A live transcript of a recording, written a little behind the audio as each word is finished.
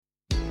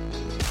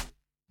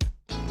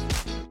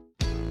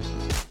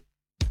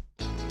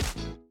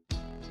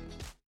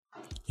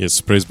Yes,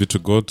 praise be to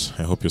God.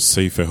 I hope you're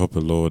safe. I hope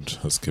the Lord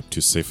has kept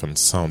you safe and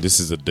sound. This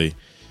is the day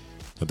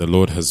that the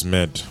Lord has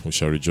made. We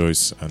shall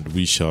rejoice and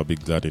we shall be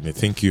glad in it.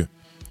 Thank you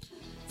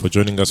for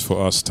joining us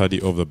for our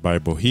study of the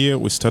Bible. Here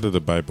we study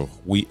the Bible.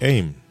 We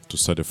aim to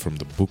study from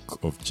the book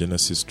of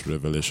Genesis to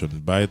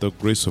Revelation. By the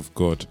grace of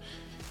God,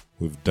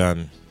 we've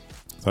done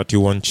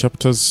 31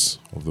 chapters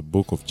of the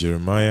book of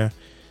Jeremiah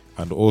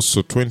and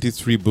also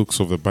 23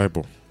 books of the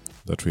Bible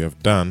that we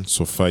have done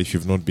so far. If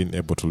you've not been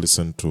able to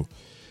listen to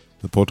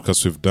the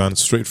podcast we've done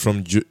straight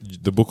from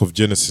the book of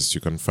Genesis, you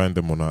can find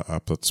them on our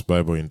app. That's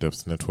Bible In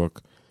Depth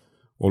Network,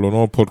 or on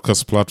all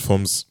podcast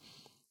platforms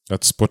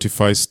at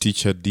Spotify,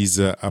 Stitcher,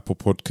 Deezer, Apple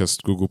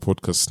Podcast, Google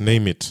Podcast,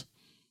 name it.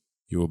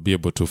 You will be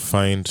able to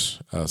find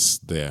us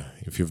there.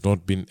 If you've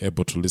not been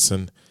able to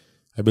listen,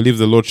 I believe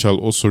the Lord shall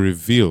also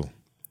reveal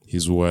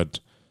His word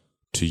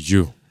to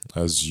you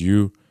as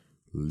you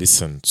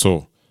listen.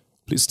 So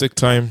please take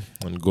time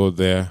and go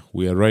there.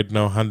 We are right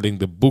now handling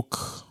the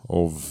book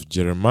of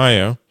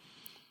Jeremiah.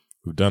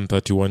 We've done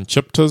 31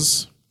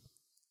 chapters.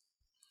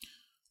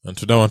 And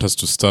today I want us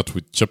to start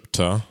with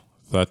chapter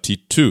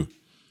 32.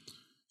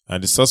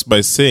 And it starts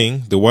by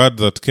saying, the word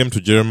that came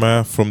to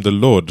Jeremiah from the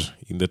Lord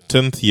in the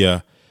 10th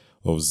year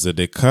of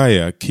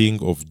Zedekiah,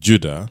 king of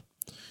Judah,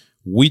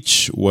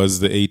 which was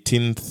the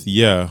 18th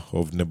year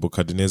of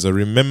Nebuchadnezzar.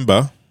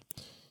 Remember,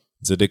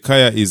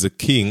 Zedekiah is a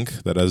king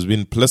that has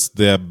been placed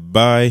there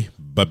by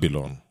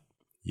Babylon.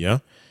 Yeah?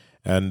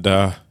 And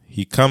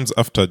he comes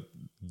after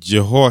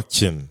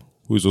Jehoiachin,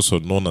 who is also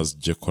known as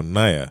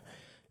Jeconiah,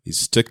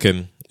 is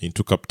taken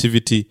into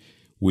captivity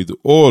with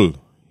all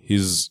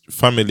his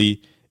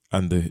family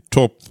and the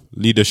top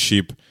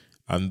leadership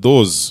and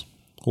those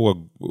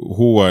who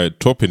were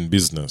top in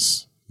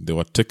business. They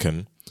were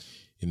taken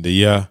in the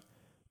year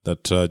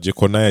that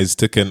Jeconiah is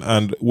taken.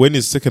 And when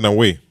he's taken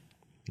away,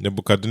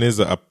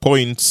 Nebuchadnezzar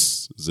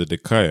appoints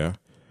Zedekiah,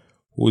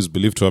 who is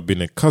believed to have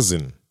been a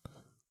cousin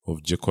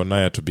of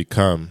Jeconiah, to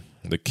become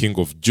the king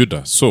of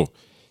Judah. So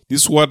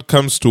this word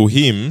comes to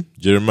him,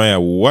 Jeremiah,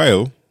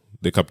 while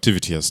the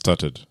captivity has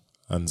started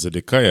and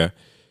Zedekiah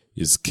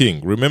is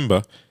king.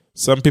 Remember,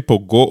 some people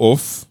go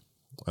off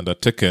and are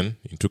taken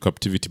into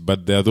captivity,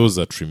 but there are those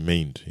that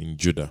remained in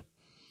Judah.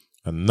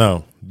 And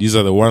now, these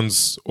are the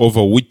ones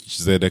over which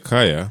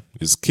Zedekiah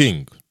is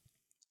king.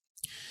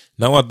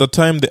 Now, at the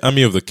time, the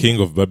army of the king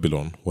of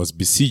Babylon was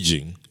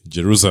besieging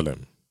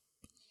Jerusalem.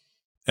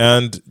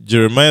 And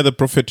Jeremiah the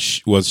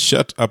prophet was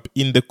shut up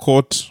in the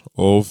court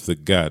of the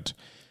guard,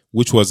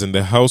 which was in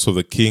the house of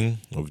the king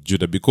of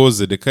Judah, because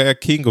Zedekiah,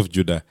 king of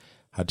Judah,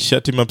 had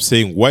shut him up,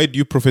 saying, "Why do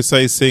you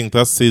prophesy, saying,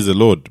 Thus says the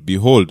Lord,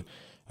 Behold,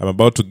 I am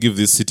about to give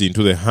this city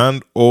into the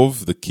hand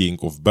of the king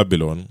of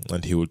Babylon,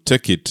 and he will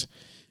take it.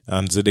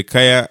 And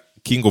Zedekiah,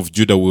 king of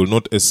Judah, will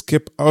not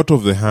escape out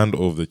of the hand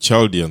of the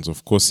Chaldeans."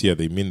 Of course, here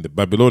they mean the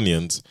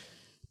Babylonians.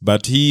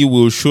 "But he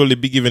will surely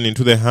be given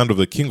into the hand of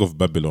the king of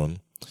Babylon,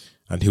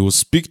 and he will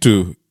speak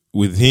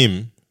with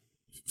him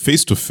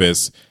face to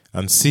face,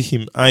 and see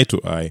him eye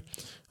to eye.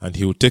 And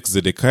he will take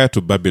Zedekiah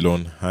to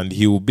Babylon, and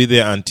he will be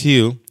there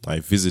until I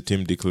visit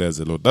him, declares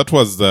the Lord." That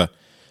was the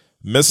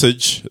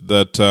message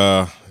that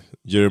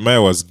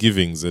Jeremiah was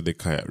giving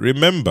Zedekiah.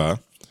 Remember,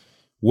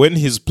 when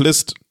he's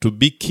placed to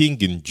be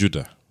king in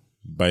Judah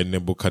by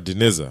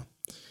Nebuchadnezzar,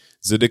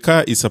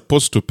 Zedekiah is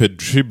supposed to pay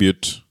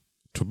tribute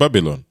to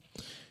Babylon.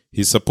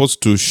 He's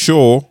supposed to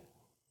show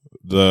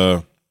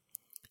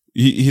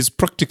he's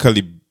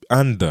practically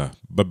under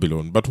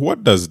Babylon. But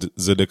what does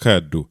Zedekiah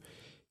do?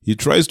 He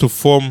tries to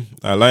form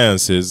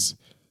alliances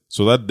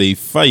so that they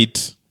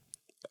fight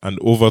and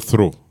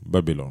overthrow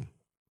Babylon,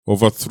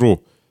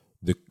 overthrow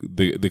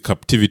the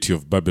captivity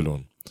of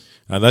Babylon.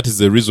 And that is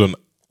the reason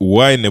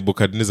why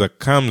Nebuchadnezzar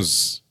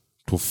comes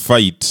to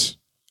fight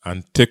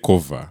and take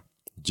over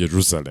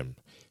Jerusalem,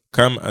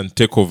 come and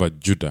take over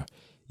Judah.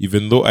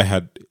 Even though he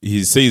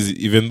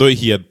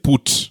had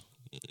put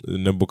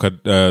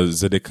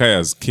Zedekiah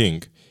as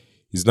king,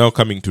 he's now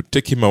coming to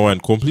take him away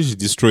and completely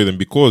destroy them,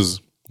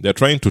 because they're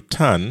trying to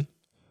turn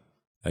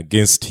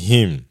against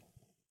him.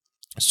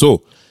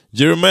 So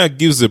Jeremiah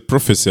gives a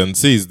prophecy and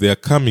says they are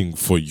coming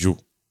for you.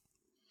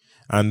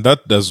 And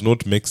that does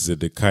not make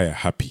Zedekiah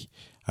happy.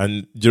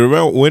 And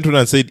Jeremiah went on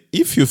and said,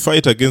 if you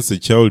fight against the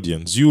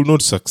Chaldeans, you will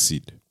not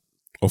succeed.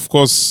 Of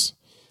course,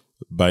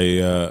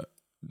 by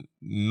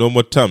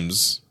normal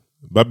terms,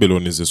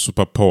 Babylon is a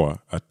superpower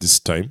at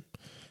this time.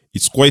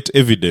 It's quite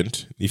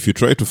evident if you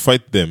try to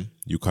fight them,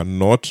 you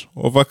cannot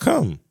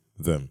overcome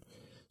them.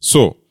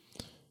 So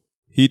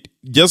he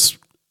just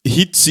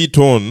hits it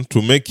on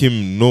to make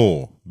him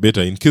know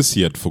better, in case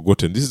he had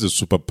forgotten. This is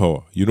a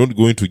superpower. You're not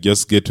going to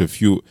just get a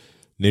few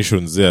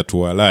nations there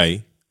to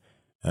ally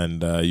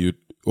and you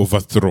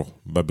overthrow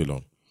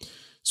Babylon.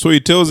 So he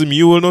tells him,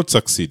 you will not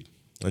succeed.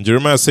 And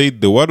Jeremiah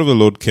said, the word of the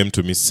Lord came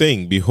to me,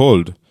 saying,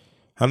 Behold,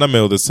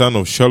 Hanamel the son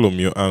of Shallum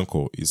your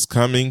uncle is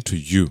coming to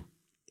you,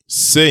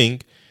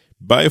 saying,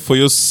 Buy for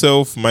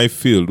yourself my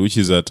field which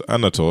is at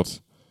Anatoth,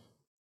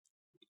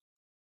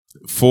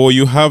 for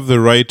you have the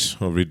right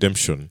of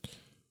redemption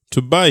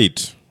to buy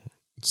it.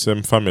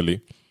 Same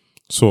family.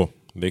 So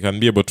they can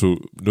be able to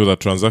do that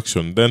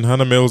transaction. Then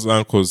Hananiah's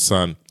uncle's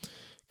son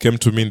came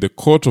to me in the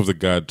court of the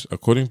guard,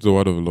 according to the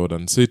word of the Lord,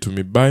 and said to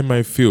me, buy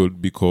my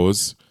field,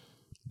 because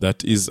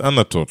that is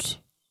Anathoth,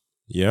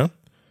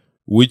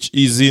 which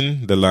is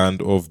in the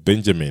land of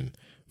Benjamin.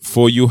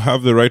 For you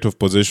have the right of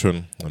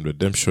possession, and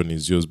redemption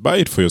is yours. Buy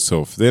it for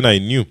yourself. Then I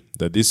knew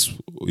that this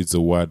is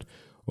the word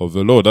of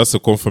the Lord. That's the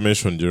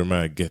confirmation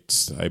Jeremiah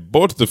gets. I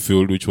bought the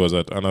field which was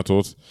at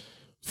Anathoth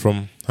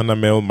from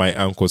Hananiah, my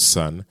uncle's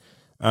son,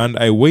 and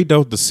I weighed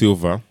out the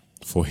silver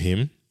for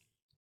him,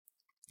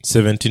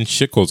 17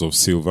 shekels of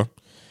silver.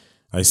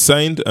 I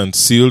signed and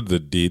sealed the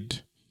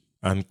deed,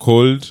 and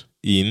called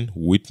in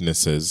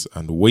witnesses,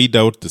 and weighed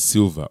out the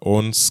silver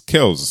on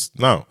scales.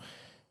 Now,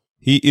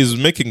 he is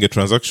making a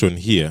transaction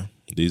here.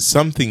 There is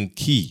something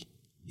key.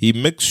 He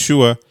makes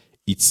sure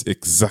it's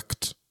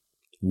exact,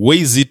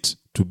 weighs it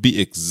to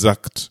be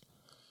exact.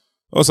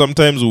 Or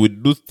sometimes we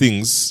do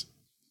things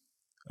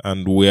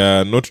and we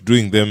are not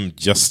doing them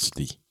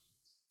justly.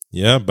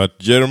 But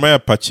Jeremiah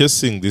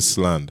purchasing this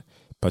land,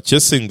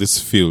 purchasing this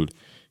field,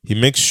 he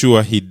makes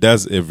sure he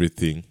does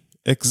everything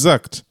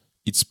exact.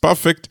 It's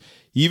perfect.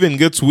 He even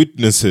gets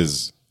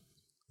witnesses.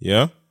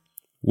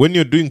 When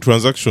you're doing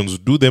transactions,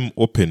 do them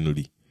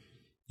openly.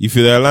 If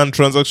there are land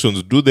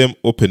transactions, do them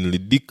openly.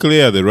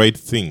 Declare the right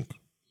thing.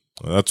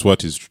 That's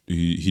what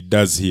he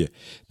does here.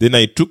 Then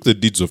I took the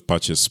deeds of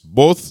purchase,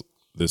 both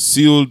the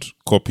sealed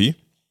copy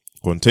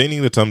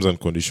containing the terms and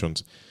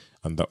conditions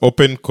and the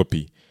open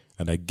copy,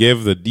 and I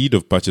gave the deed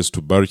of purchase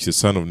to Baruch the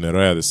son of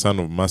Neriah, the son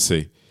of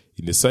Maaseh,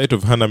 in the sight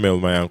of Hananiah,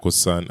 my uncle's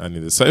son, and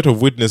in the sight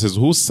of witnesses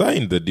who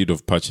signed the deed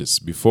of purchase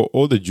before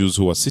all the Jews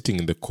who were sitting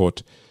in the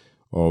court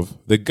of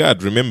the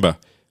guard. Remember,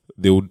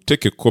 they would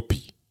take a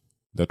copy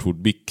that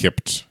would be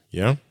kept.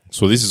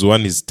 So this is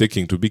one he's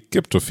taking to be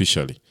kept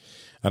officially.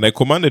 And I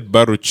commanded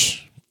Baruch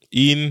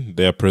in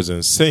their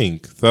presence,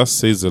 saying, thus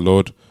says the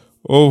Lord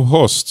of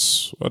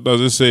hosts. What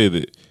does it say?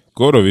 The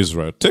God of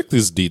Israel, take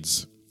these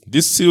deeds,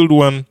 this sealed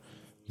one,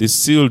 this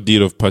sealed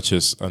deed of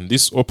purchase, and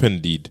this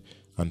open deed,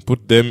 and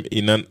put them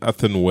in an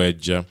earthenware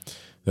jar,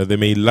 that they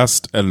may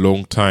last a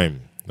long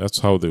time. That's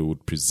how they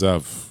would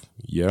preserve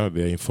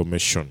their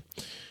information.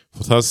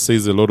 For thus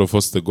says the Lord of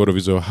hosts, the God of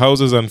Israel,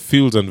 houses and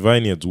fields and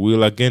vineyards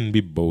will again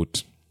be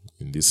bought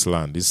in this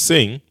land. He's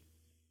saying,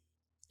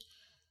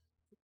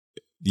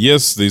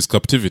 yes, there is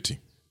captivity,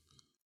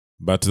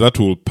 but that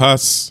will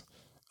pass,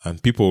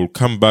 and people will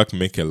come back,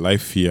 make a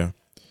life here.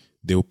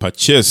 They will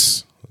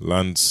purchase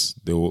lands.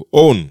 They will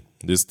own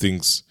these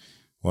things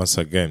once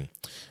again.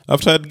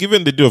 After I had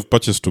given the deed of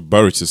purchase to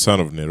Baruch the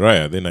son of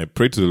Neriah, then I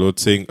prayed to the Lord,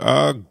 saying,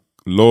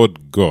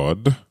 Lord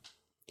God,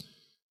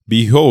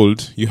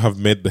 behold, you have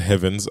made the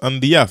heavens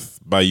and the earth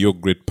by your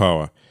great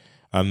power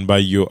and by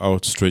your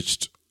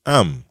outstretched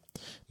arm.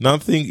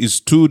 Nothing is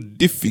too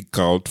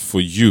difficult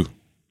for you,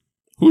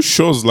 who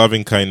shows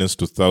loving kindness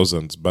to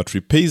thousands, but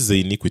repays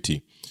the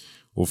iniquity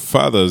of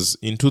fathers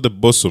into the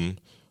bosom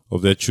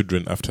of their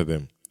children after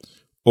them.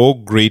 O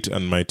great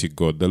and mighty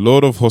God, the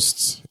Lord of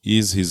hosts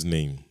is his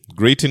name,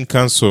 great in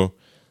counsel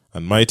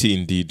and mighty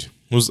indeed,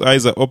 whose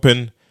eyes are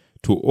open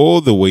to all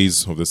the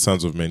ways of the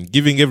sons of men,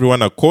 giving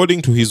everyone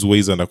according to his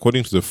ways and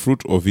according to the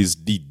fruit of his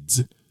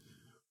deeds.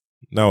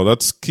 Now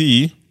that's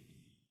key.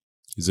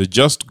 He's a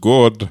just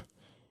God.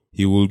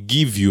 He will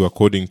give you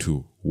according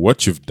to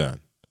what you've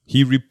done.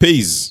 He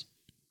repays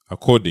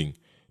according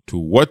to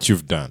what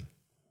you've done.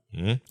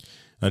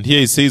 And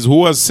here he says,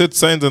 who has set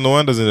signs and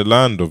wonders in the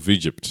land of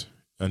Egypt,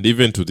 and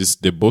even to this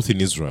day, both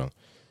in Israel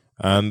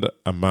and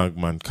among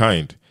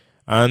mankind.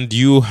 And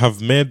you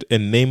have made a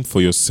name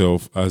for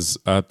yourself as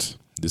at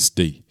this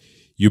day.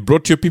 You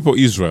brought your people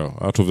Israel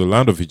out of the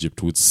land of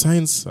Egypt with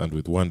signs and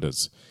with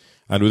wonders,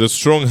 and with a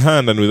strong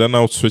hand and with an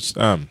outstretched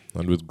arm,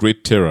 and with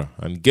great terror,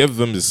 and gave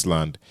them this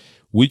land,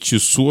 which you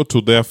swore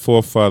to their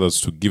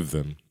forefathers to give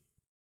them,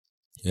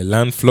 a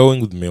land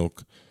flowing with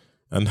milk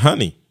and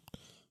honey.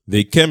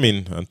 They came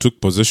in and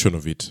took possession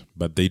of it,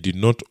 but they did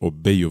not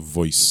obey your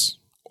voice,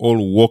 or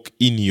walk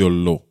in your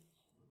law.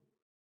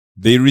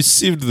 They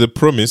received the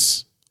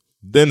promise,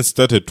 then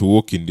started to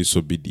walk in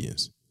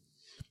disobedience.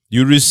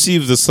 You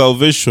receive the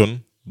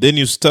salvation, then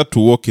you start to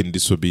walk in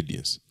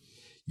disobedience.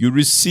 You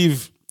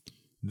receive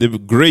the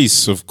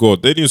grace of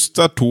God, then you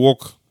start to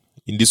walk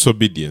in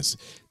disobedience.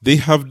 They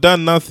have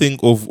done nothing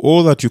of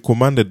all that you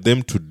commanded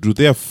them to do.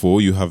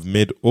 Therefore, you have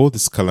made all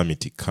this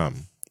calamity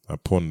come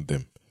upon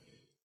them.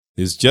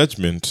 There's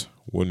judgment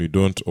when you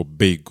don't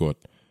obey God.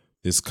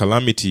 There's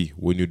calamity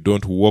when you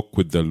don't walk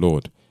with the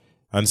Lord.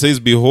 And says,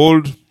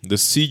 behold, the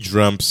siege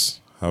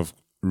ramps have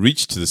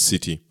reached the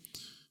city,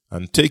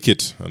 and take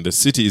it, and the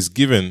city is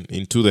given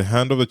into the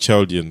hand of the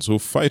Chaldeans who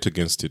fight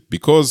against it,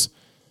 because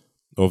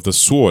of the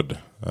sword,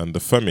 and the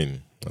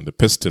famine, and the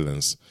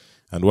pestilence.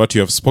 And what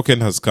you have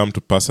spoken has come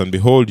to pass, and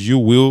behold,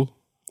 you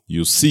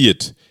see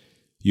it.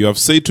 You have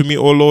said to me,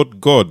 O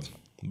Lord God,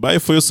 buy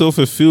for yourself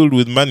a field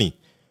with money,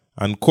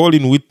 and call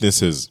in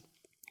witnesses,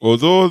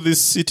 although this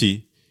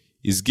city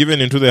is given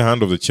into the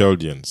hand of the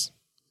Chaldeans.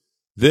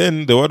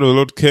 Then the word of the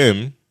Lord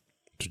came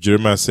to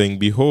Jeremiah, saying,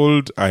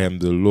 Behold, I am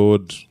the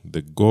Lord,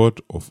 the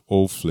God of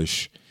all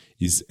flesh.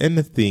 Is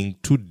anything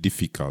too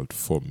difficult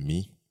for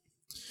me?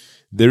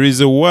 There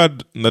is a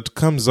word that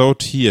comes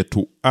out here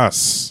to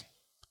us,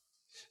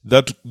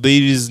 that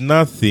there is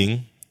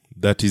nothing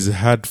that is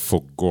hard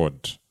for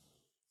God.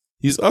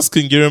 He's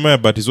asking Jeremiah,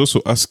 but he's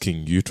also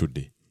asking you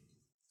today,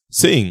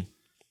 saying,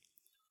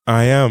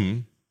 I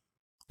am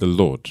the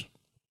Lord,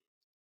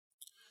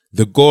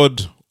 the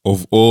God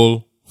of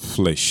all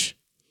flesh.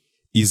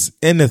 Is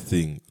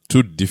anything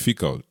too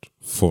difficult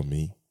for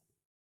me?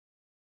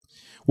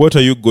 What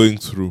are you going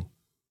through?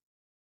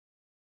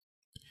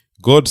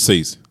 God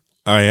says,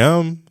 I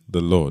am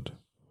the Lord,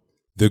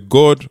 the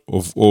God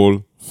of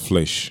all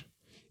flesh.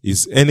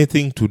 Is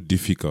anything too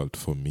difficult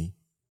for me?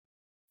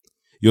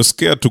 You're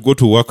scared to go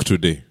to work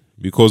today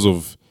because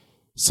of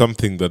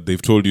something that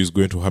they've told you is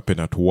going to happen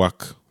at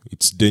work.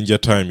 It's danger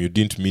time, you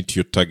didn't meet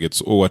your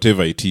targets, or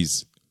whatever it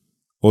is.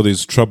 Or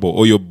there's trouble,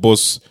 or your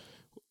boss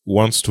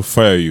wants to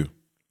fire you.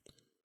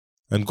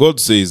 And God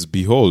says,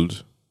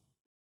 behold,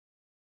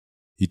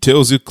 He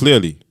tells you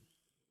clearly,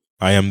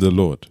 I am the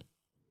Lord,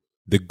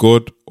 the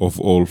God of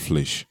all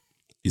flesh.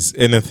 Is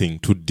anything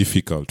too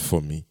difficult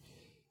for me?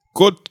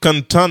 God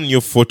can turn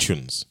your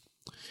fortunes.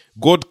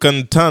 God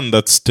can turn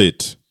that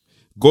state.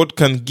 God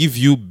can give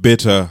you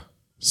better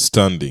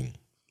standing.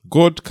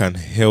 God can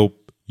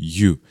help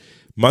you.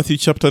 Matthew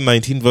chapter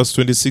 19 verse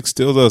 26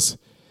 tells us,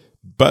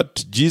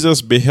 But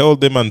Jesus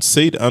beheld them and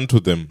said unto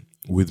them,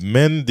 With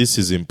men this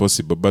is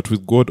impossible, but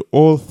with God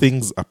all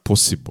things are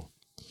possible.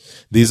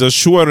 There is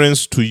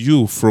assurance to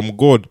you from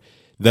God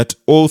that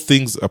all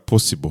things are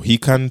possible. He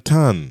can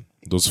turn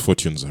those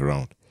fortunes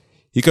around.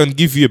 He can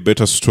give you a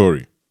better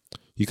story.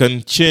 He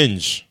can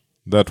change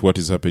that what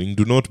is happening.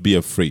 Do not be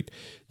afraid.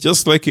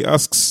 Just like he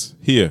asks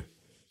here,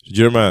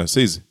 Jeremiah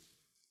says,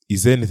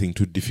 Is anything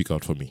too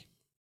difficult for me?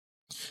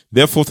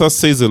 Therefore thus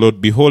says the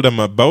Lord, Behold, I am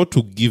about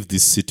to give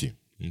this city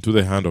into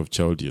the hand of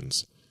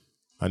Chaldeans,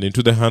 and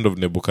into the hand of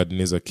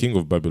Nebuchadnezzar, king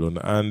of Babylon,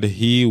 and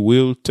he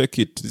will take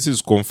it. This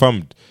is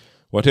confirmed.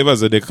 Whatever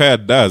Zedekiah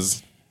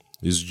does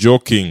is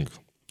joking.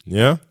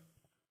 Yeah?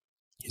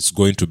 It's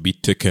going to be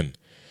taken.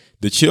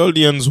 The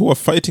Chaldeans who are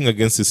fighting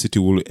against the city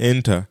will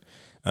enter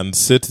and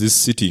set this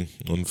city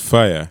on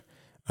fire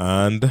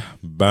and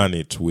burn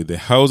it, with the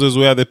houses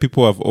where the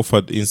people have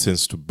offered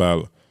incense to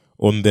Baal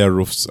on their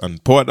roofs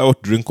and poured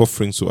out drink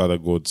offerings to other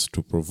gods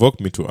to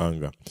provoke me to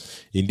anger.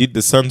 Indeed,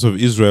 the sons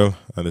of Israel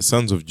and the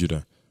sons of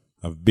Judah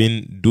have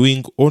been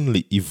doing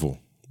only evil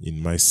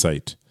in my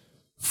sight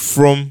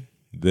from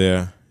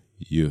their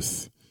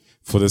youth.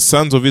 For the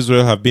sons of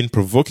Israel have been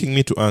provoking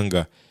me to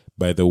anger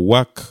by the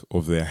work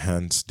of their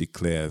hands,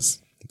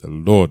 declares the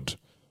Lord.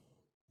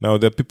 Now,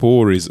 there are people who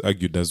always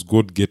argue, does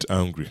God get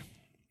angry?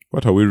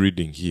 What are we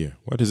reading here?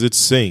 What is it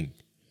saying?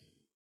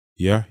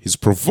 Yeah, he's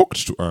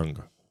provoked to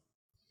anger.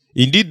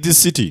 Indeed, this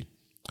city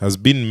has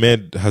been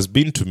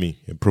to me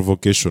a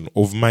provocation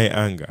of my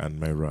anger and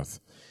my wrath,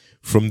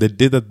 from the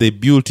day that they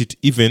built it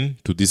even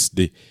to this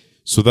day,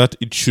 so that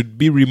it should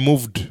be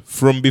removed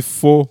from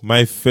before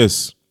my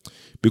face,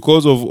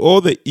 because of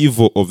all the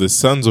evil of the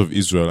sons of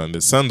Israel and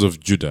the sons of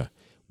Judah,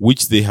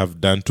 which they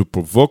have done to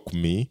provoke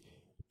me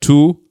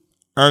to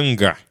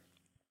anger.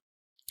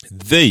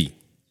 They,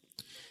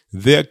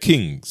 their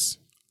kings,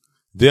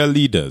 their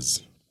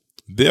leaders,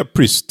 their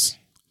priests,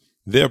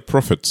 their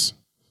prophets,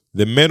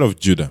 the men of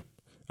Judah,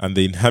 and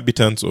the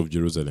inhabitants of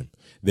Jerusalem,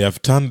 they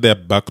have turned their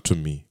back to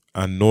me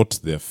and not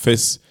their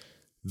face.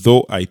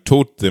 Though I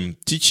taught them,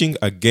 teaching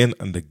again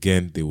and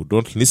again, they would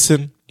not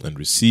listen and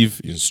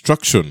receive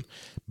instruction,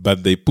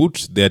 but they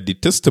put their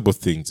detestable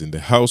things in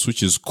the house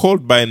which is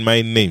called by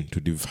my name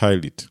to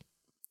defile it.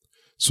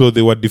 So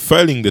they were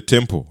defiling the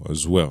temple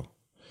as well.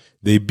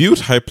 They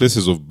built high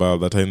places of Baal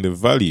that are in the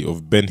valley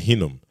of Ben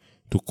Hinnom,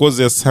 to cause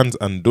their sons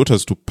and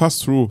daughters to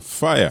pass through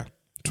fire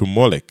to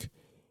Molech.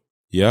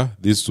 Yeah,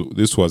 this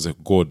was a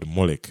god,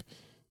 Molech,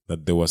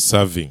 that they were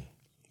serving.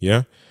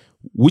 Yeah,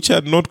 which I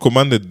had not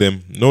commanded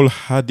them, nor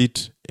had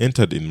it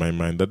entered in my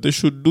mind that they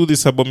should do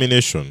this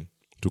abomination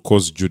to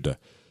cause Judah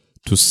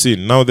to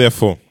sin. Now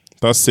therefore,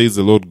 thus says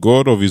the Lord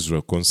God of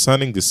Israel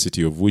concerning the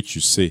city of which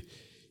you say,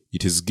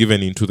 it is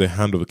given into the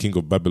hand of the king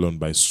of Babylon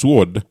by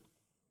sword,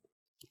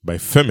 by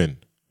famine,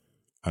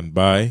 and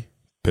by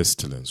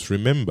pestilence.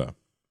 Remember,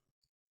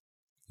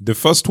 the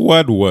first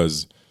word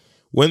was,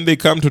 when they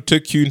come to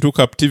take you into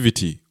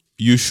captivity,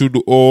 you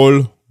should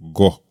all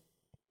go.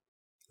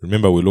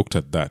 Remember, we looked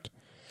at that.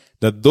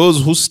 That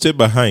those who stay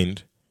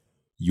behind,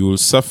 you will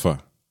suffer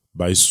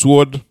by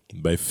sword,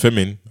 by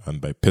famine,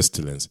 and by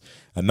pestilence.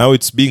 And now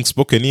it's being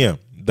spoken here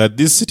that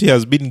this city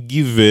has been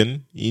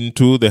given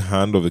into the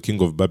hand of the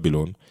king of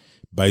Babylon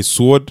by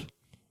sword,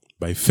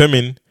 by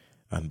famine,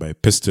 and by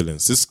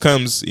pestilence. This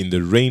comes in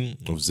the reign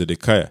of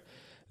Zedekiah,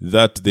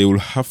 that they will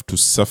have to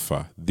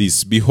suffer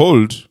this.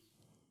 Behold,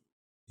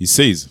 he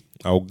says,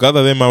 I will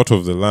gather them out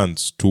of the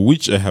lands to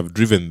which I have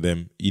driven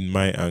them in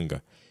my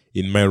anger,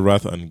 in my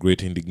wrath and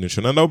great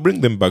indignation, and I'll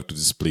bring them back to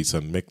this place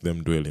and make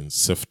them dwell in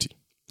safety.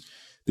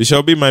 They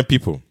shall be my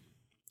people,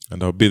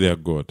 and I'll be their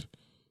God,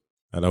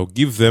 and I'll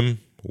give them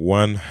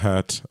one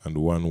heart and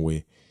one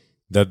way,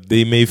 that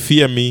they may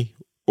fear me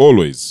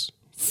always,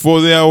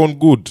 for their own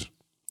good,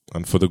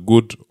 and for the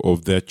good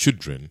of their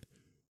children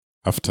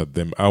after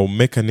them. I will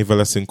make an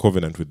everlasting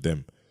covenant with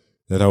them,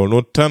 that I will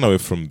not turn away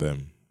from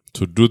them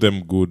to do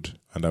them good,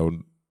 and I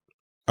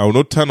will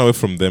not turn away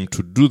from them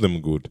to do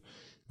them good,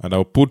 and I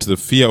will put the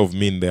fear of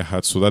me in their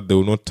hearts, so that they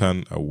will not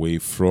turn away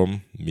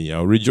from me. I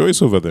will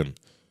rejoice over them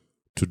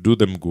to do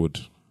them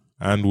good,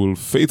 and will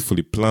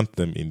faithfully plant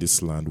them in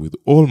this land with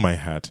all my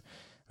heart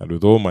and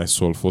with all my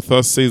soul. For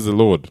thus says the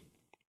Lord,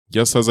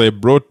 just as I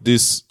brought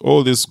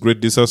all this great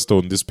disaster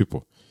on these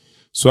people,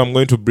 so I'm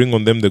going to bring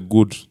on them the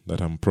good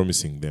that I'm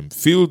promising them.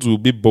 Fields will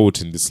be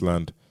bought in this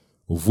land,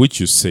 of which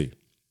you say,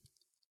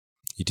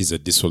 it is a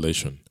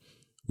desolation.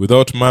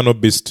 Without man or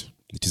beast,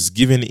 it is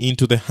given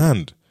into the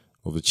hand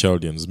of the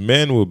Chaldeans.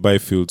 Men will buy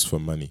fields for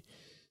money,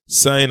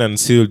 sign and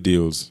seal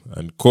deals,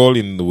 and call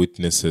in the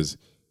witnesses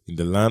in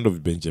the land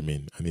of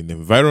Benjamin, and in the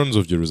environs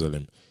of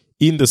Jerusalem,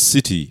 in the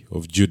city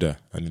of Judah,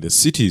 and in the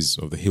cities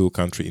of the hill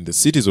country, in the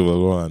cities of the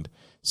lowland,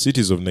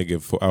 cities of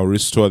Negev, for I will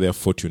restore their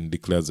fortune,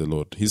 declares the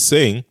Lord. He's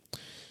saying,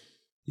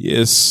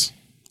 yes,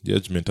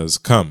 judgment has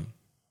come,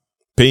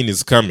 pain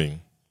is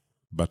coming,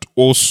 but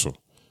also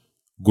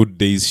good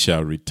days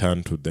shall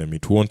return to them.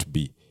 It won't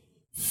be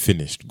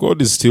finished.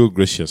 God is still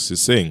gracious.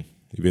 He's saying,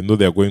 even though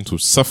they are going to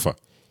suffer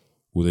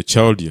with the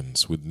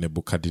Chaldeans, with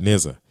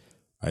Nebuchadnezzar,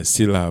 I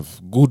still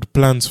have good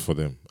plans for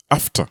them.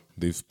 After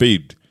they've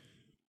paid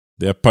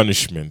their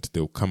punishment,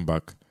 they'll come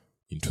back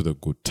into the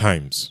good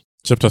times.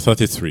 Chapter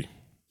 33.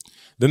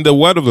 Then the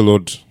word of the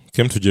Lord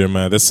came to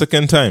Jeremiah the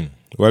second time,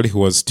 while he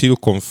was still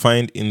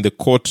confined in the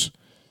court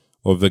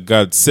of the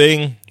guard,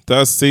 saying,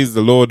 thus says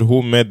the Lord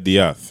who made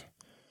the earth,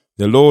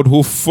 the Lord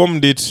who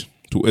formed it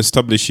to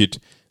establish it,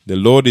 the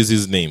Lord is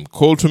his name.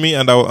 Call to me,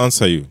 and I will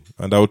answer you,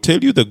 and I will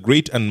tell you the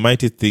great and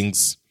mighty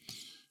things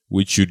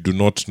which you do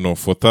not know.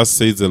 For thus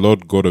says the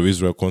Lord God of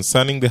Israel,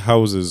 concerning the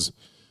houses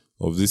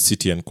of this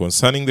city, and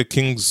concerning the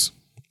kings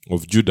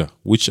of Judah,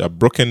 which are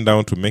broken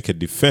down to make a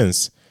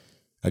defense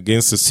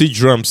against the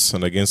siege ramps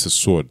and against the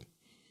sword.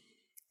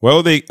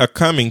 While they are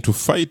coming to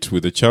fight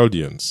with the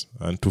Chaldeans,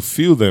 and to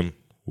fill them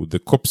with the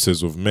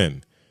corpses of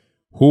men,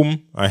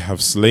 whom I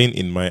have slain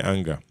in my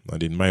anger,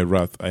 and in my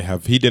wrath I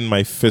have hidden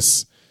my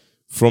face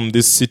from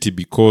this city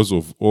because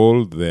of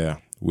all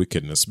their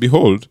wickedness.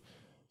 Behold,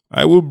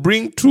 I will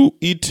bring to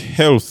it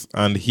health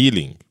and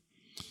healing,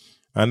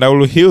 and I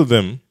will heal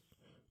them,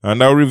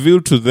 and I will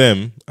reveal to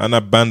them an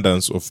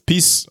abundance of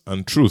peace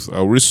and truth. I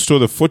will restore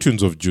the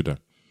fortunes of Judah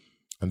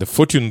and the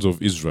fortunes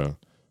of Israel,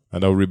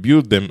 and I will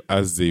rebuild them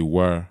as they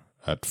were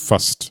at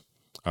first.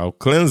 I will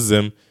cleanse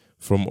them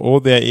from all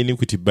their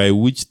iniquity by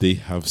which they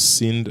have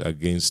sinned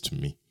against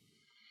me.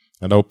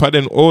 And I will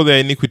pardon all their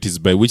iniquities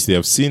by which they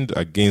have sinned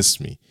against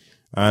me,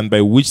 and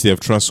by which they have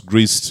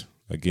transgressed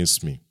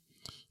against me.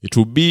 It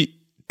will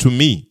be to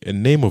me a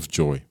name of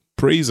joy,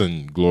 praise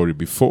and glory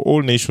before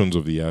all nations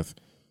of the earth,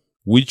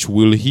 which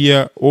will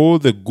hear all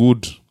the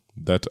good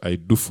that I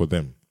do for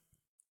them.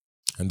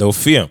 And they'll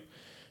fear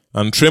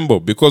and tremble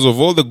because of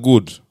all the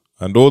good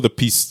and all the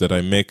peace that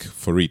I make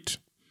for it.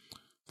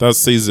 Thus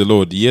says the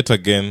Lord, yet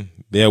again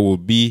there will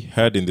be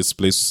heard in this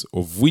place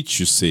of which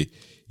you say,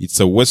 it's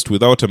a waste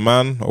without a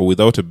man or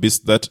without a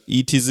beast, that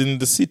it is in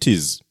the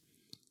cities,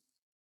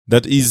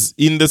 that is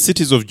in the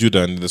cities of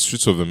Judah and in the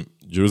streets of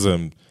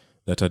Jerusalem,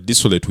 that are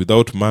desolate,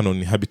 without man or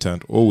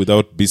inhabitant, or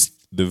without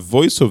beast, the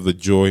voice of the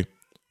joy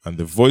and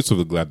the voice of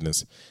the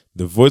gladness,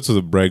 the voice of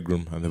the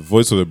bridegroom and the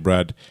voice of the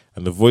bride,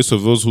 and the voice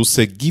of those who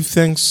say, give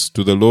thanks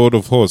to the Lord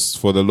of hosts,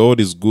 for the Lord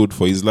is good,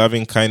 for his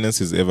loving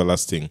kindness is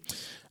everlasting.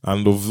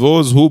 And of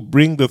those who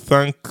bring the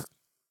thank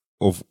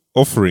of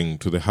offering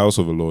to the house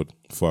of the Lord,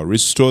 for I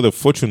restore the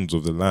fortunes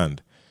of the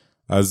land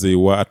as they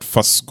were at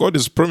first. God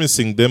is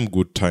promising them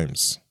good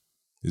times.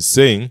 He's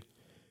saying,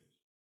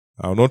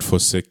 I'll not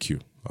forsake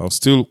you. I'll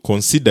still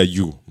consider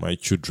you, my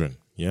children.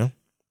 Yeah?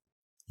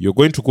 You're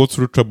going to go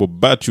through trouble,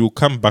 but you'll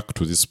come back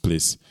to this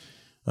place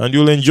and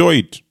you'll enjoy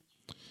it.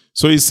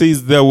 So he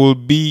says, there will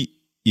be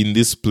in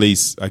this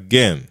place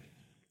again.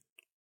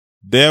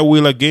 There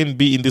will again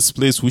be in this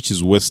place which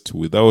is west,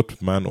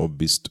 without man or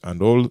beast,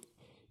 and all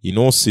in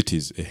all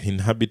cities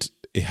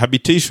a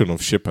habitation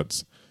of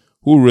shepherds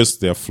who rest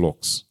their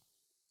flocks.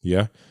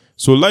 Yeah?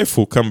 So life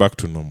will come back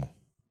to normal.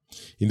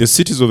 In the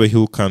cities of the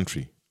hill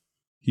country,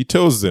 he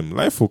tells them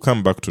life will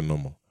come back to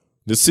normal.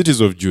 The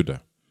cities of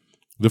Judah,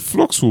 the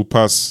flocks will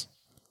pass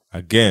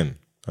again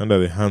under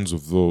the hands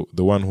of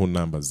the one who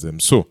numbers them.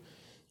 So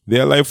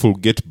their life will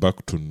get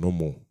back to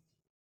normal.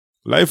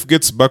 Life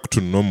gets back to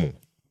normal.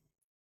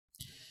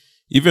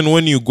 Even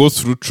when you go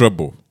through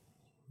trouble,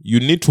 you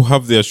need to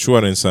have the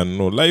assurance and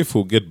know life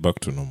will get back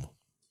to normal.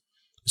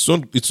 It's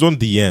not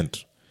the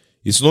end.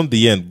 It's not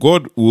the end.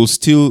 God will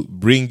still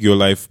bring your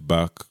life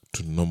back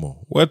to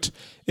normal.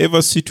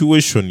 Whatever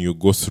situation you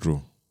go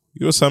through,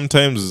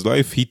 sometimes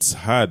life hits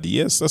hard.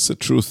 Yes, that's the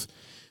truth.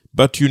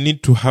 But you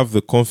need to have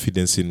the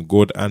confidence in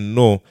God and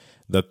know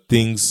that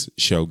things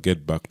shall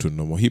get back to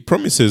normal. He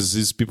promises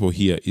these people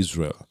here,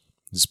 Israel,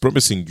 He's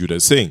promising Judah,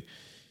 saying,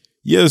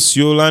 yes,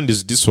 your land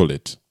is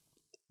desolate.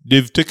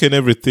 They've taken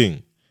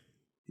everything.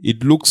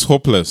 It looks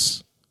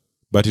hopeless,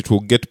 but it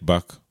will get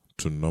back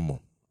to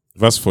normal.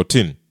 Verse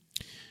 14,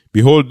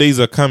 behold, days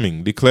are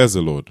coming, declares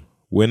the Lord,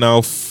 when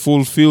I'll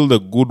fulfill the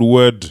good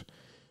word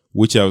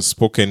which I have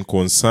spoken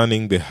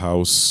concerning the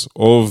house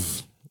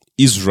of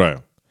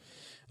Israel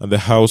and the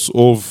house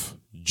of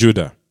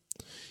Judah.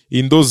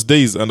 In those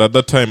days and at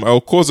that time,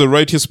 I'll cause a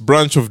righteous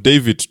branch of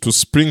David to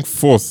spring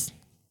forth,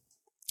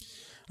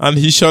 and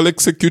he shall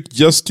execute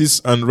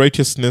justice and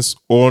righteousness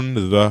on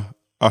the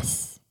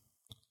earth.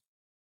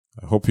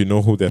 I hope you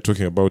know who they're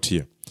talking about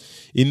here.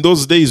 In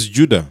those days,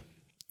 Judah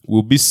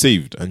will be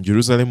saved, and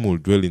Jerusalem will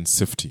dwell in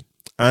safety.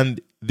 And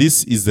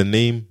this is the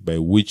name by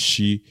which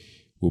she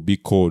will be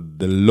called.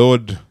 The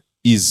Lord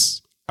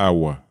is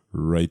our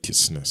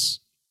righteousness.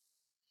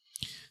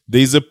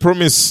 There is a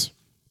promise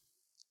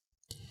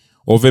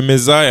of a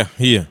Messiah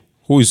here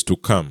who is to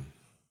come.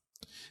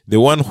 The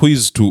one who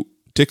is to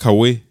take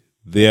away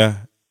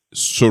their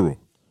sorrow,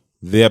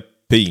 their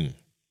pain.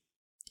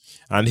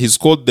 And he's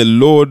called the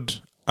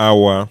Lord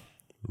our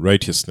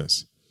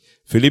righteousness.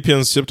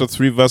 Philippians chapter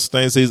 3 verse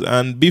 9 says,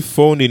 and be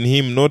found in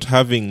him, not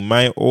having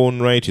my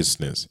own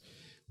righteousness,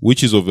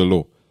 which is of the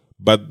law,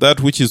 but that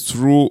which is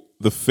through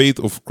the faith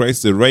of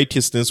Christ, the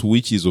righteousness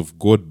which is of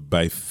God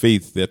by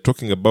faith. They're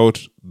talking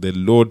about the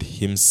Lord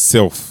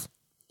himself.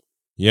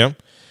 Yeah?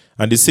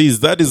 And he says,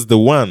 that is the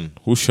one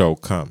who shall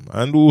come,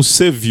 and will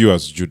save you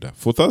as Judah.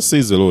 For thus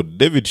says the Lord,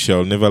 David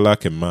shall never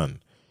lack a man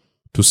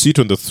to sit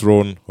on the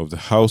throne of the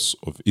house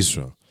of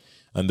Israel,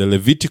 and the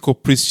Levitical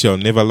priest shall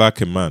never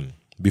lack a man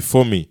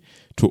before me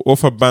to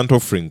offer burnt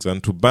offerings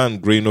and to burn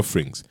grain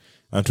offerings,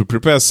 and to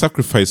prepare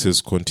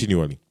sacrifices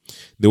continually.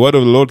 The word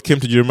of the Lord came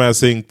to Jeremiah,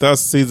 saying,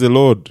 thus says the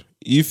Lord,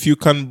 if you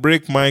can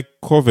break my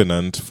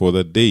covenant for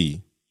the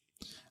day,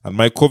 and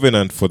my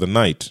covenant for the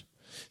night,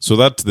 so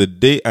that the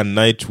day and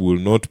night will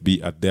not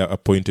be at their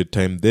appointed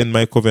time, then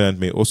my covenant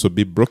may also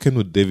be broken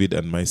with David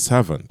and my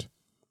servant.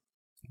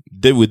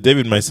 With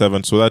David my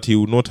servant, so that he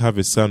will not have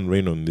a son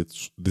reign on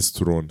this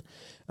throne,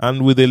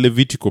 and with the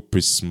Levitical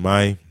priests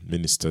my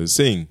ministers,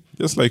 saying,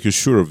 just like you're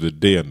sure of the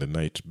day and the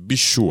night, be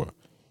sure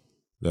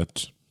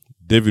that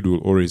David will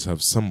always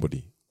have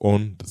somebody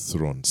on the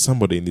throne,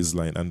 somebody in his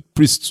line, and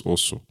priests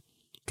also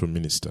to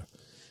minister.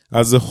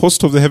 As the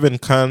host of the heaven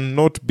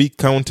cannot be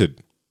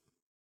counted,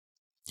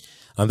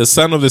 and the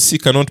son of the sea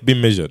cannot be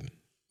measured,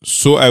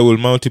 so I will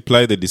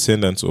multiply the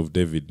descendants of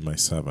David my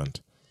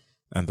servant,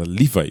 and the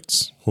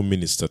Levites who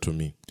minister to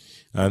me.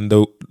 And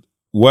the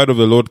word of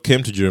the Lord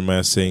came to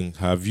Jeremiah, saying,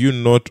 have you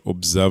not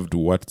observed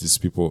what these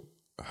people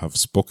have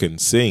spoken,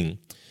 saying,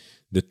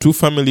 the two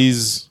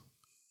families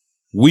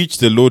which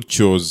the Lord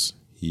chose,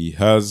 he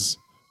has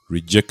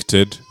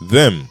rejected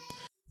them.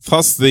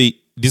 Thus they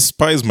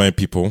despise my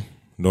people,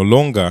 no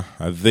longer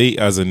are they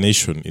as a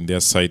nation in their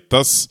sight.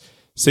 Thus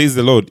says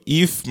the Lord,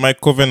 if my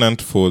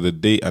covenant for the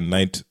day and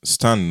night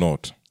stand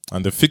not,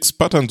 and the fixed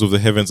patterns of the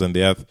heavens and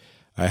the earth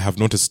I have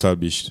not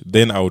established,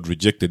 then I would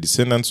reject the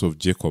descendants of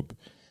Jacob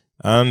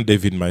and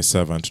David my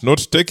servant,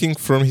 not taking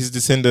from his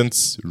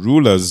descendants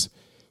rulers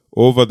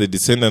over the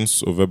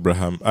descendants of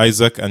Abraham,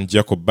 Isaac, and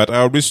Jacob, but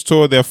I'll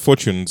restore their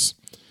fortunes,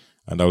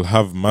 and I'll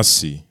have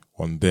mercy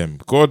on them.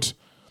 God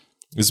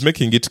is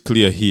making it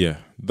clear here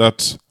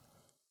that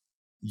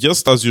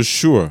just as you're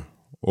sure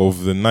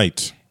of the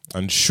night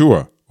and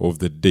sure of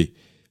the day,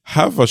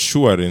 have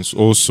assurance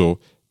also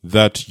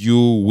that you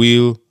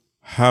will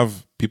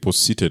have people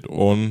seated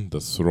on the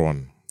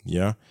throne.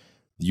 Yeah,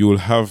 you will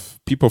have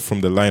people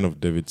from the line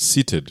of David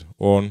seated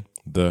on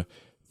the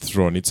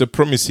throne. It's a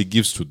promise he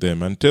gives to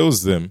them and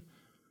tells them,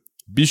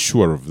 be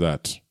sure of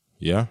that.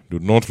 Yeah, do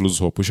not lose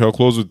hope. We shall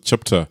close with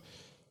chapter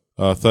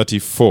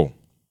 34.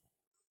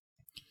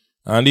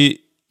 And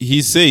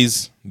he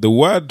says, the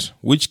word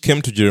which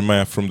came to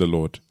Jeremiah from the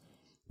Lord,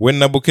 when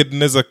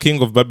Nebuchadnezzar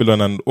king of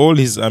Babylon and all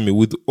his army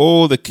with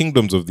all the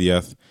kingdoms of the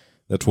earth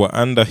that were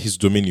under his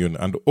dominion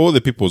and all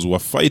the peoples were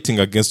fighting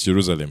against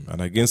Jerusalem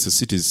and against the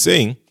cities,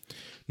 saying,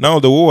 now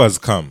the war has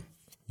come.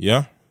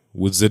 Yeah,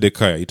 with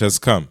Zedekiah, it has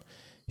come.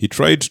 He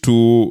tried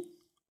to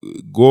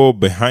go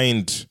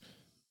behind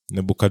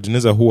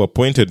Nebuchadnezzar, who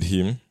appointed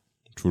him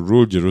to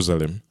rule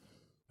Jerusalem,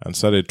 and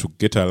started to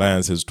get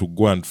alliances to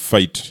go and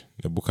fight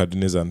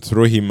Nebuchadnezzar and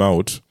throw him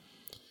out.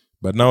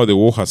 But now the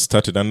war has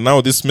started, and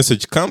now this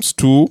message comes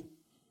to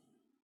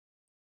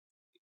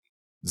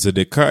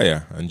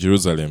Zedekiah and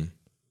Jerusalem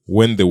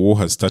when the war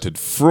has started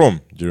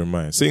from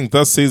Jeremiah, saying,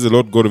 thus says the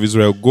Lord God of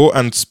Israel, go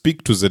and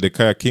speak to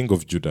Zedekiah king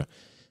of Judah,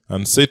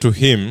 and say to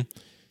him,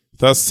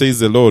 thus says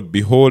the Lord,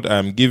 behold, I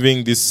am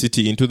giving this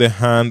city into the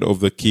hand of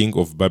the king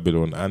of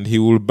Babylon, and he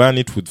will burn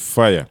it with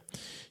fire.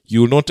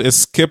 You will not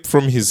escape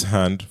from his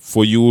hand,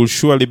 for you will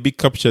surely be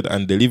captured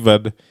and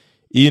delivered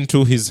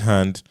into his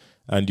hand,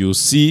 and you will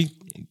see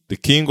the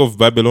king of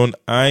Babylon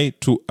eye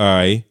to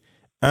eye,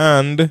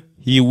 and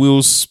he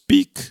will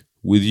speak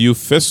with you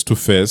face to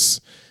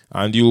face,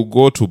 and you will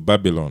go to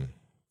Babylon.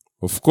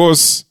 Of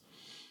course,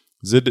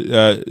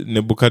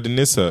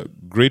 Nebuchadnezzar,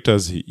 great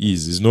as he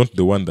is not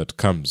the one that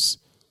comes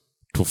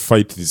to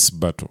fight this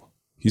battle.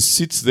 He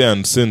sits there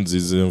and sends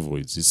his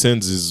envoys. He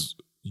sends his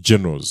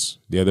generals.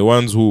 They are the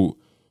ones who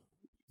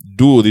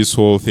do this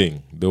whole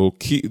thing. They'll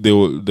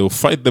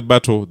fight the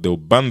battle. They'll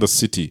burn the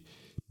city.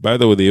 By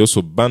the way, they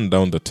also burn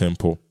down the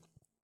temple.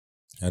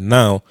 And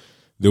now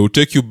they will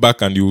take you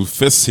back and you will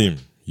face him.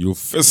 You will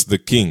face the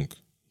king,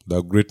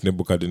 the great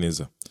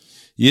Nebuchadnezzar.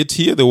 Yet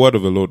hear the word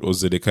of the Lord, O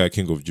Zedekiah,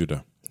 king of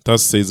Judah.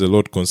 Thus says the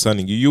Lord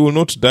concerning you, you will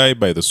not die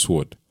by the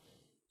sword.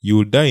 You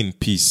will die in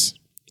peace.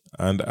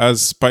 And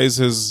as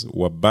spices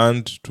were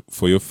burned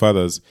for your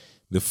fathers,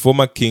 the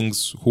former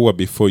kings who were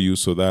before you,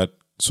 so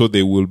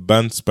they will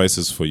burn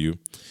spices for you,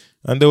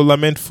 and they will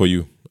lament for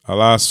you.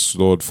 Alas,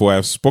 Lord, for I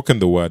have spoken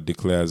the word,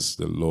 declares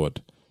the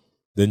Lord.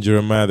 Then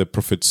Jeremiah the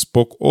prophet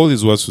spoke all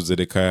his words to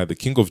Zedekiah, the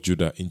king of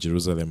Judah, in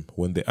Jerusalem,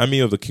 when the army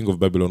of the king of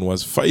Babylon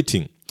was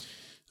fighting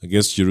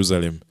against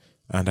Jerusalem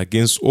and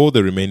against all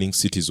the remaining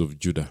cities of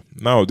Judah.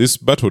 Now, this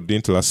battle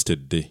didn't last a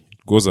day.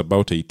 It goes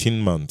about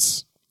 18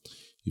 months,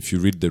 if you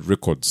read the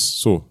records.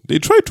 So, they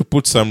tried to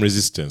put some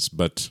resistance,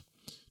 but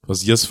it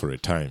was just for a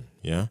time,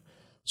 yeah?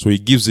 So he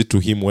gives it to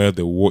him while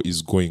the war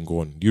is going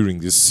on during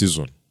this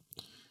season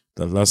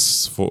that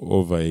lasts for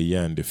over a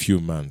year and a few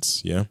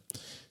months, yeah?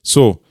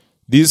 So,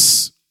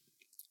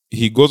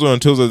 he goes on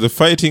and tells us the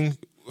fighting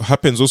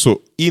happens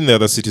also in the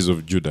other cities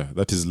of Judah,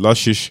 that is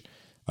Lachish,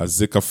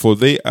 Azekah, for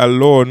they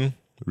alone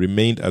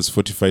remained as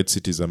fortified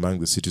cities among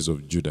the cities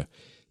of Judah.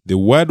 The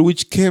word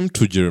which came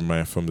to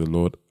Jeremiah from the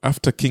Lord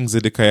after King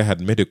Zedekiah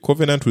had made a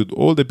covenant with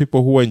all the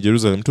people who were in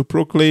Jerusalem to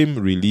proclaim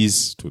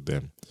release to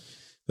them,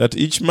 that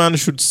each man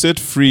should set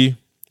free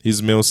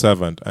his male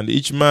servant, and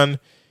each man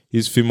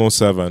his female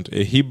servant,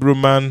 a Hebrew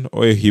man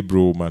or a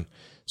Hebrew woman,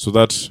 so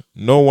that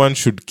no one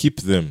should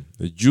keep them,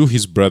 a Jew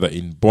his brother,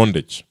 in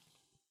bondage.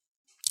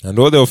 And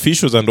all the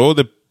officials and all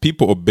the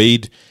people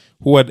obeyed,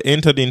 who had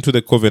entered into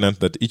the covenant,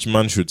 that each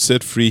man should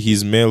set free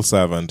his male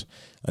servant,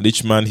 and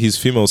each man his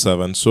female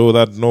servant, so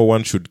that no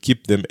one should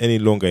keep them any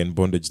longer in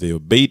bondage. They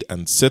obeyed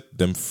and set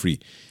them free.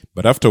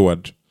 But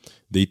afterward,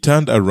 they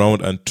turned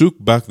around and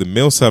took back the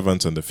male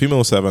servants and the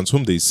female servants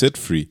whom they set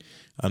free,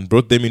 and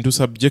brought them into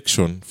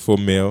subjection for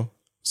male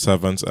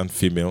servants and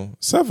female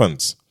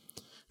servants.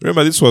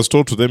 Remember, this was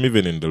told to them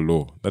even in the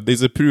law, that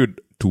there's a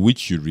period to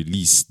which you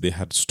release. They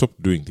had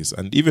stopped doing this.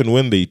 And even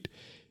when they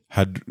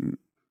had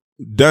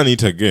done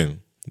it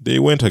again, they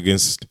went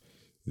against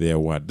their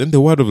word. Then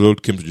the word of the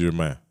Lord came to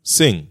Jeremiah,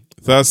 saying,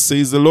 Thus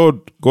says the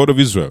Lord God of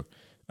Israel,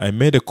 I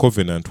made a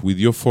covenant with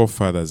your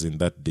forefathers in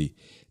that day,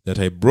 that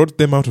I brought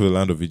them out of the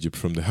land of Egypt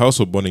from the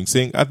house of bondage,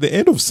 saying, At the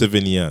end of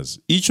 7 years,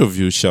 each of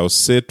you shall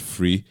set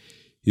free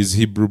his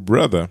Hebrew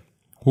brother,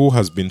 who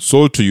has been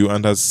sold to you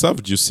and has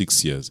served you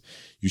 6 years.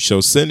 You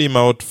shall send him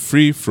out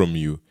free from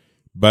you.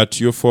 But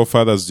your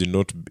forefathers did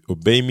not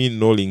obey me,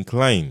 nor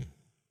incline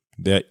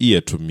their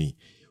ear to me.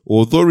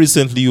 Although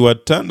recently you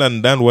had turned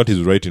and done what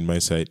is right in my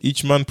sight,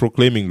 each man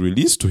proclaiming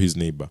release to his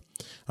neighbor,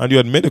 and you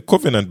had made a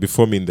covenant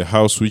before me in the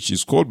house which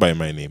is called by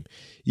my name.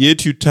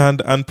 Yet you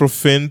turned and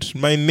profaned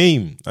my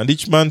name, and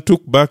each man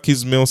took back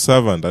his male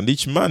servant, and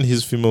each man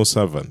his female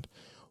servant,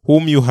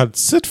 whom you had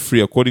set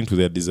free according to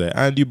their desire,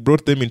 and you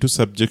brought them into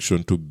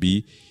subjection to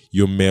be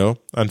your male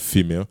and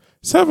female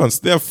servants.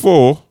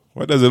 Therefore,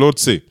 what does the Lord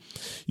say?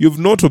 You have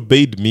not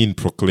obeyed me in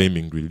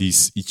proclaiming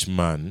release each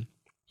man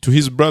to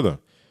his brother,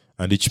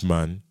 and each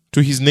man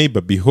to his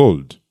neighbor.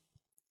 Behold,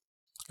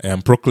 I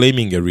am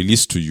proclaiming a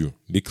release to you,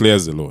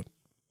 declares the Lord,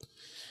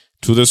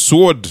 to the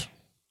sword,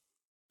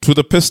 to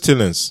the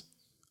pestilence,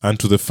 and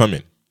to the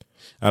famine.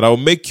 And I'll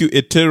make you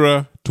a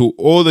terror to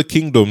all the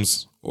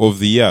kingdoms of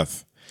the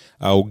earth.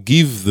 I'll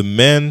give the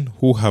men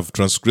who have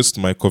transgressed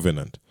my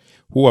covenant,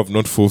 who have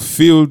not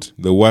fulfilled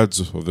the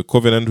words of the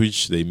covenant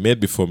which they made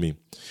before me,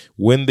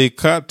 when they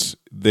cut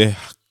the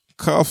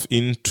calf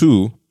in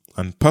two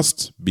and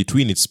passed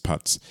between its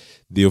parts,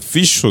 the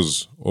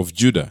officials of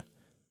Judah,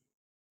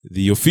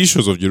 the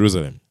officials of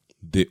Jerusalem,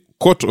 the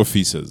court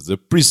officers, the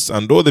priests,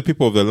 and all the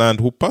people of the land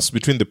who passed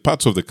between the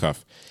parts of the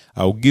calf,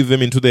 I will give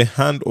them into the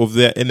hand of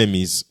their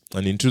enemies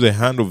and into the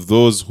hand of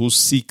those who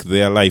seek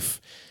their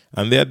life,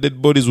 and their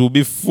dead bodies will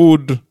be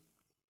food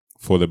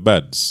for the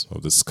birds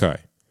of the sky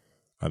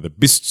and the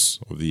beasts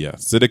of the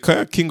earth.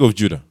 Zedekiah, king of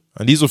Judah,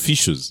 and his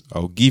officials I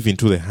will give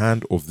into the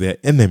hand of their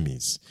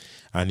enemies,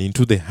 and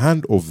into the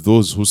hand of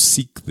those who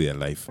seek their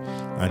life,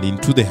 and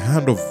into the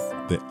hand of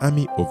the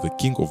army of the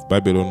king of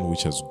Babylon,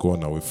 which has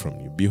gone away from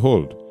you.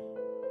 Behold,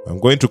 I'm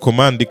going to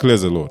command,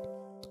 declares the Lord,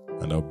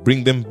 and I'll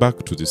bring them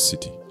back to this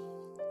city,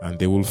 and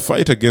they will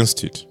fight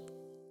against it,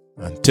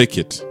 and take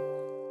it,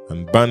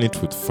 and burn it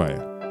with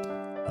fire,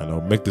 and I'll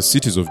make the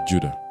cities of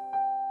Judah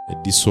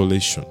a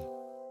desolation,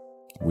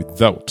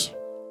 without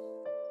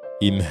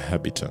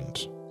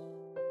inhabitant.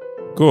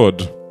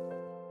 God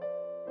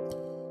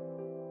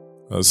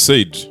has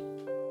said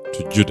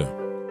to Judah,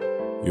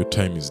 your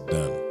time is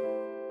done.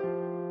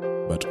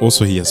 But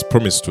also he has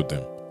promised to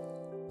them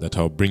that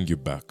I'll bring you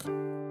back.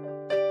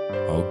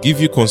 I'll give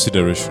you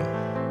consideration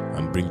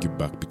and bring you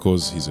back,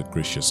 because he's a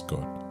gracious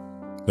God.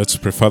 Let's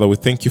pray. Father, we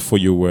thank you for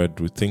your word.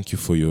 We thank you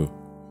for your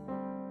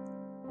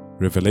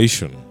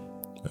revelation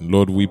And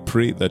Lord, we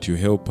pray that you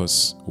help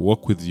us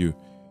walk with you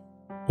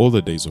all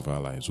the days of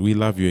our lives. We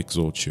love you,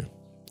 exalt you.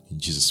 In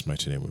Jesus'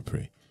 mighty name we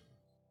pray.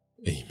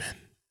 Amen.